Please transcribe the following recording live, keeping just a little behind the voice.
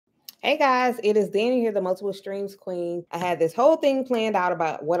Hey guys, it is Dani here, the multiple streams queen. I had this whole thing planned out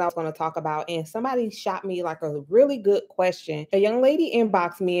about what I was going to talk about, and somebody shot me like a really good question. A young lady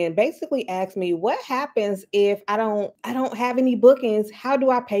inboxed me and basically asked me, "What happens if I don't have any bookings? How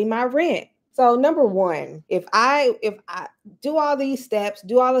do I pay my rent?" So number one, if I do all these steps,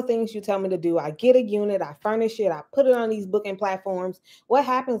 do all the things you tell me to do, I get a unit, I furnish it, I put it on these booking platforms. What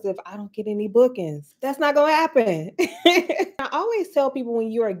happens if I don't get any bookings? That's not going to happen. I always tell people when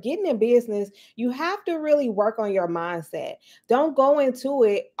you are getting in business, you have to really work on your mindset. Don't go into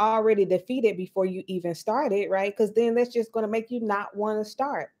it already defeated before you even started, right? Because then that's just going to make you not want to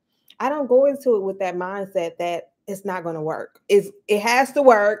start. I don't go into it with that mindset that it's not going to work. It has to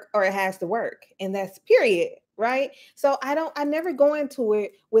work or it has to work. And that's period. Right. So I never go into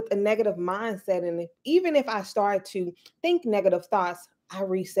it with a negative mindset. And even if I start to think negative thoughts, I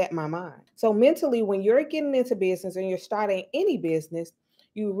reset my mind. So mentally, when you're getting into business and you're starting any business,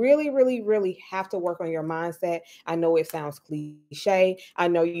 you really, really, really have to work on your mindset. I know it sounds cliche. I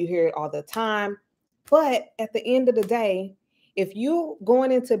know you hear it all the time. But at the end of the day, if you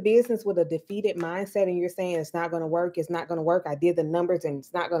going into business with a defeated mindset and you're saying it's not going to work, it's not going to work, I did the numbers and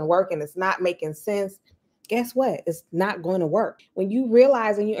it's not going to work and it's not making sense, guess what? It's not going to work. When you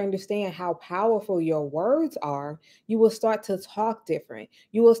realize and you understand how powerful your words are, you will start to talk different.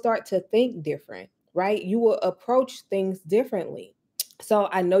 You will start to think different, right? You will approach things differently. So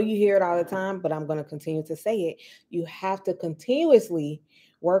I know you hear it all the time, but I'm going to continue to say it. You have to continuously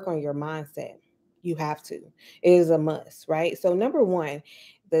work on your mindset. You have to. It is a must, right? So, number one,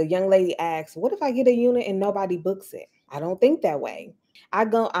 the young lady asks, "What if I get a unit and nobody books it?" I don't think that way.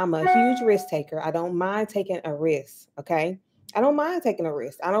 I'm a huge risk taker. I don't mind taking a risk. Okay. I don't mind taking a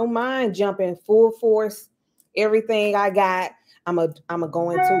risk. I don't mind jumping full force. Everything I got, I'm a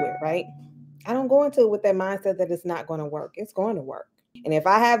go into it, right? I don't go into it with that mindset that it's not going to work. It's going to work. And if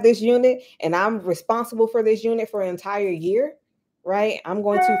I have this unit and I'm responsible for this unit for an entire year, right? I'm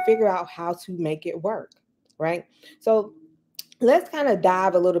going to figure out how to make it work, right? So let's kind of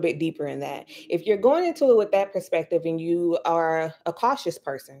dive a little bit deeper in that. If you're going into it with that perspective and you are a cautious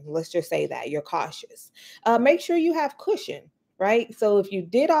person, let's just say that you're cautious, make sure you have cushion. Right. So if you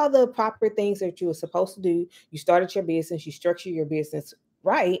did all the proper things that you were supposed to do, you started your business, you structure your business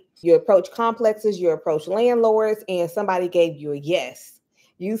right, you approach complexes, you approach landlords, and somebody gave you a yes.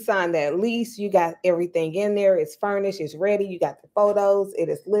 You signed that lease, you got everything in there, it's furnished, it's ready, you got the photos, it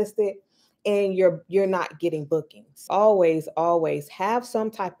is listed and you're not getting bookings. Always have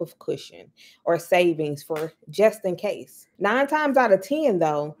some type of cushion or savings for just in case. 9 times out of 10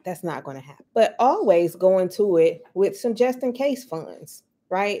 though, that's not going to happen. But always go into it with some just in case funds.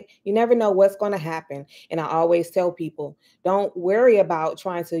 Right? You never know what's going to happen. And I always tell people, don't worry about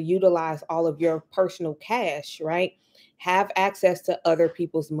trying to utilize all of your personal cash, right? Have access to other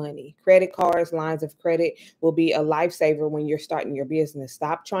people's money. Credit cards, lines of credit will be a lifesaver when you're starting your business.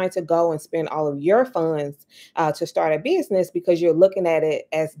 Stop trying to go and spend all of your funds to start a business because you're looking at it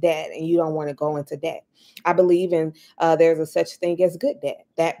as debt and you don't want to go into debt. I believe in there's a such thing as good debt,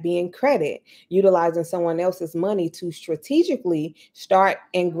 that being credit, utilizing someone else's money to strategically start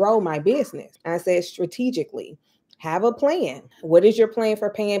and grow my business. I said strategically. Have a plan. What is your plan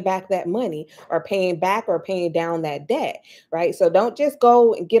for paying back that money or paying back or paying down that debt, right? So don't just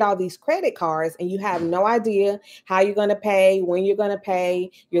go and get all these credit cards and you have no idea how you're going to pay, when you're going to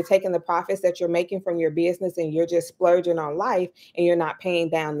pay. You're taking the profits that you're making from your business and you're just splurging on life and you're not paying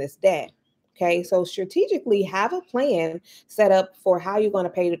down this debt. Okay, so strategically have a plan set up for how you're going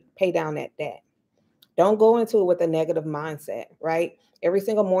to pay down that debt. Don't go into it with a negative mindset, right? Every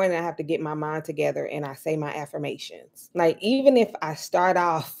single morning, I have to get my mind together and I say my affirmations. Like, even if I start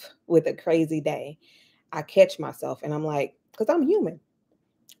off with a crazy day, I catch myself and I'm like, because I'm human.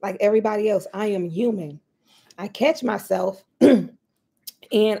 Like everybody else, I am human. I catch myself and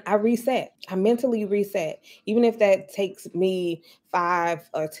I reset. I mentally reset, even if that takes me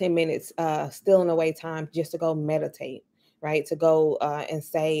 5 or 10 minutes, stealing away time just to go meditate. Right, to go and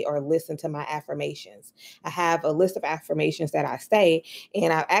say or listen to my affirmations. I have a list of affirmations that I say,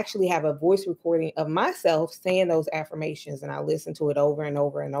 and I actually have a voice recording of myself saying those affirmations, and I listen to it over and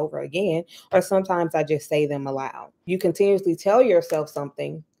over and over again. Or sometimes I just say them aloud. You continuously tell yourself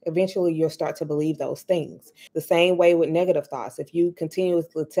something, eventually you'll start to believe those things. The same way with negative thoughts. If you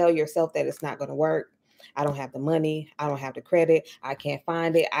continuously tell yourself that it's not going to work, I don't have the money, I don't have the credit, I can't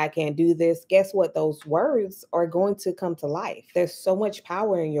find it, I can't do this, guess what? Those words are going to come to life. There's so much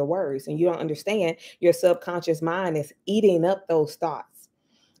power in your words, and you don't understand your subconscious mind is eating up those thoughts.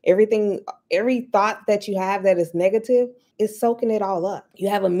 Every thought that you have that is negative is soaking it all up. You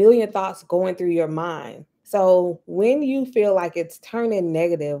have a million thoughts going through your mind So when you feel like it's turning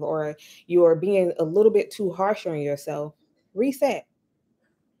negative or you're being a little bit too harsh on yourself, reset,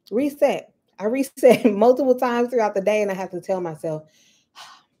 reset. I reset multiple times throughout the day, and I have to tell myself,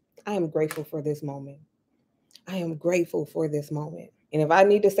 I am grateful for this moment. I am grateful for this moment. And if I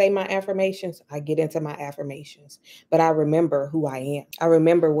need to say my affirmations, I get into my affirmations. But I remember who I am. I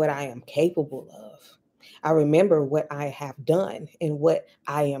remember what I am capable of. I remember what I have done and what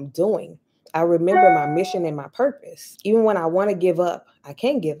I am doing. I remember my mission and my purpose. Even when I want to give up, I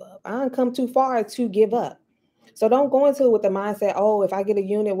can't give up. I don't come too far to give up. So don't go into it with the mindset, oh, if I get a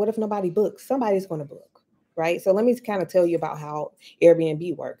unit, what if nobody books? Somebody's going to book, right? So let me kind of tell you about how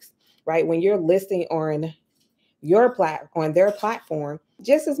Airbnb works, right? When you're listing on on their platform,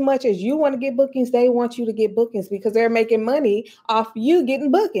 just as much as you want to get bookings, they want you to get bookings because they're making money off you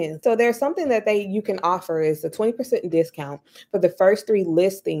getting bookings. So there's something that you can offer is a 20% discount for the first 3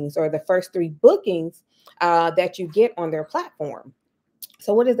 listings or the first 3 bookings that you get on their platform.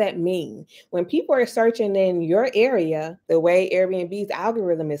 So what does that mean? When people are searching in your area, the way Airbnb's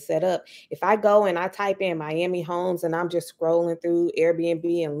algorithm is set up, if I go and I type in Miami homes and I'm just scrolling through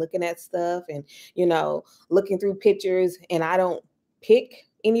Airbnb and looking at stuff and, looking through pictures and I don't pick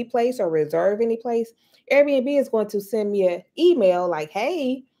any place or reserve any place, Airbnb is going to send me an email like,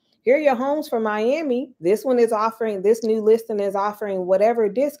 hey, here are your homes for Miami. This one is offering, this new listing is offering whatever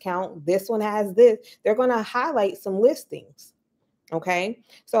discount. This one has this. They're going to highlight some listings. Okay.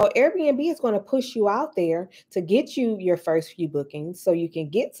 So Airbnb is going to push you out there to get you your first few bookings so you can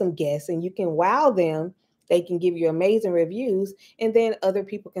get some guests and you can wow them. They can give you amazing reviews and then other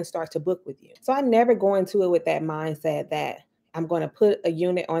people can start to book with you. So I never go into it with that mindset that I'm going to put a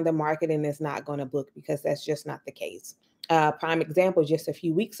unit on the market and it's not going to book because that's just not the case. Prime example, just a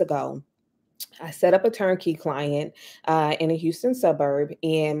few weeks ago, I set up a turnkey client in a Houston suburb,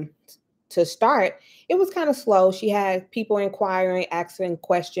 and to start, it was kind of slow. She had people inquiring, asking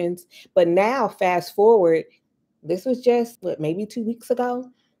questions, but now fast forward, this was just maybe 2 weeks ago.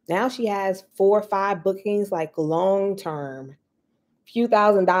 Now she has 4 or 5 bookings, like long term, few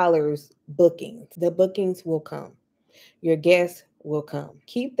 $1,000s bookings. The bookings will come. Your guests will come.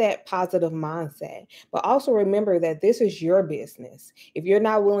 Keep that positive mindset, but also remember that this is your business. If you're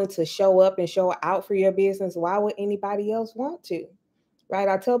not willing to show up and show out for your business, why would anybody else want to? Right?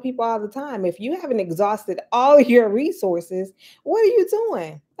 I tell people all the time, if you haven't exhausted all your resources, what are you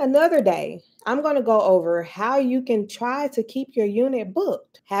doing? Another day, I'm going to go over how you can try to keep your unit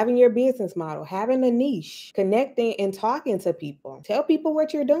booked, having your business model, having a niche, connecting and talking to people. Tell people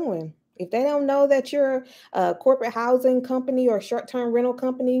what you're doing. If they don't know that you're a corporate housing company or short-term rental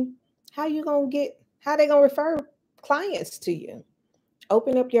company, how they going to refer clients to you?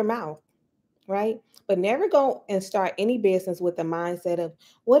 Open up your mouth, right? But never go and start any business with the mindset of,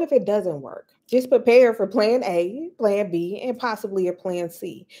 what if it doesn't work? Just prepare for plan A, plan B, and possibly a plan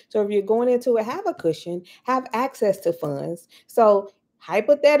C. So if you're going into it, have a cushion, have access to funds. So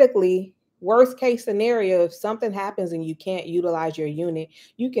hypothetically, worst case scenario, if something happens and you can't utilize your unit,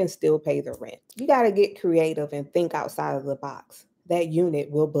 you can still pay the rent. You got to get creative and think outside of the box. That unit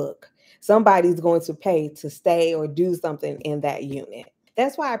will book. Somebody's going to pay to stay or do something in that unit.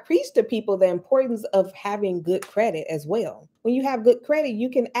 That's why I preach to people the importance of having good credit as well. When you have good credit, you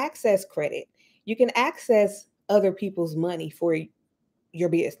can access credit. You can access other people's money for your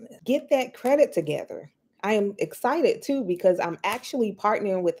business. Get that credit together. I am excited too because I'm actually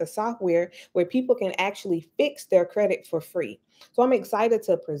partnering with a software where people can actually fix their credit for free. So I'm excited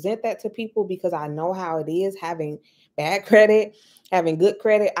to present that to people because I know how it is having bad credit, having good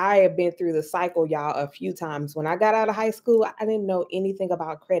credit. I have been through the cycle, y'all, a few times. When I got out of high school, I didn't know anything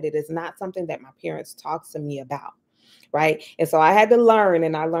about credit. It's not something that my parents talked to me about. Right. And so I had to learn,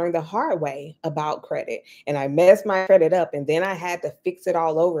 and I learned the hard way about credit, and I messed my credit up, and then I had to fix it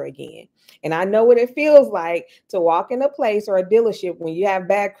all over again. And I know what it feels like to walk in a place or a dealership when you have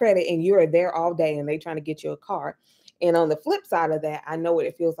bad credit and you're there all day and they trying to get you a car. And on the flip side of that, I know what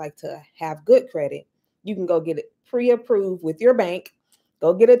it feels like to have good credit. You can go get it pre-approved with your bank,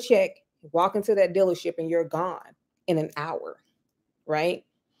 go get a check, walk into that dealership, and you're gone in an hour. Right.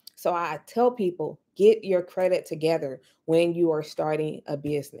 So I tell people, get your credit together when you are starting a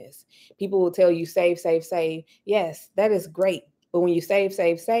business. People will tell you save, save, save. Yes, that is great. But when you save,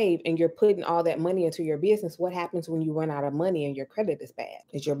 save, save, and you're putting all that money into your business, what happens when you run out of money and your credit is bad?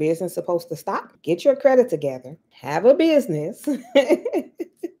 Is your business supposed to stop? Get your credit together. Have a business.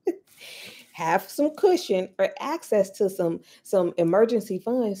 Have some cushion or access to some emergency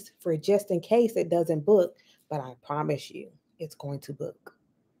funds for just in case it doesn't book. But I promise you, it's going to book.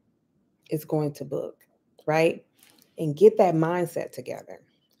 It's going to book, right? And get that mindset together.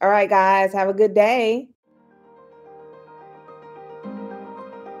 All right, guys, have a good day.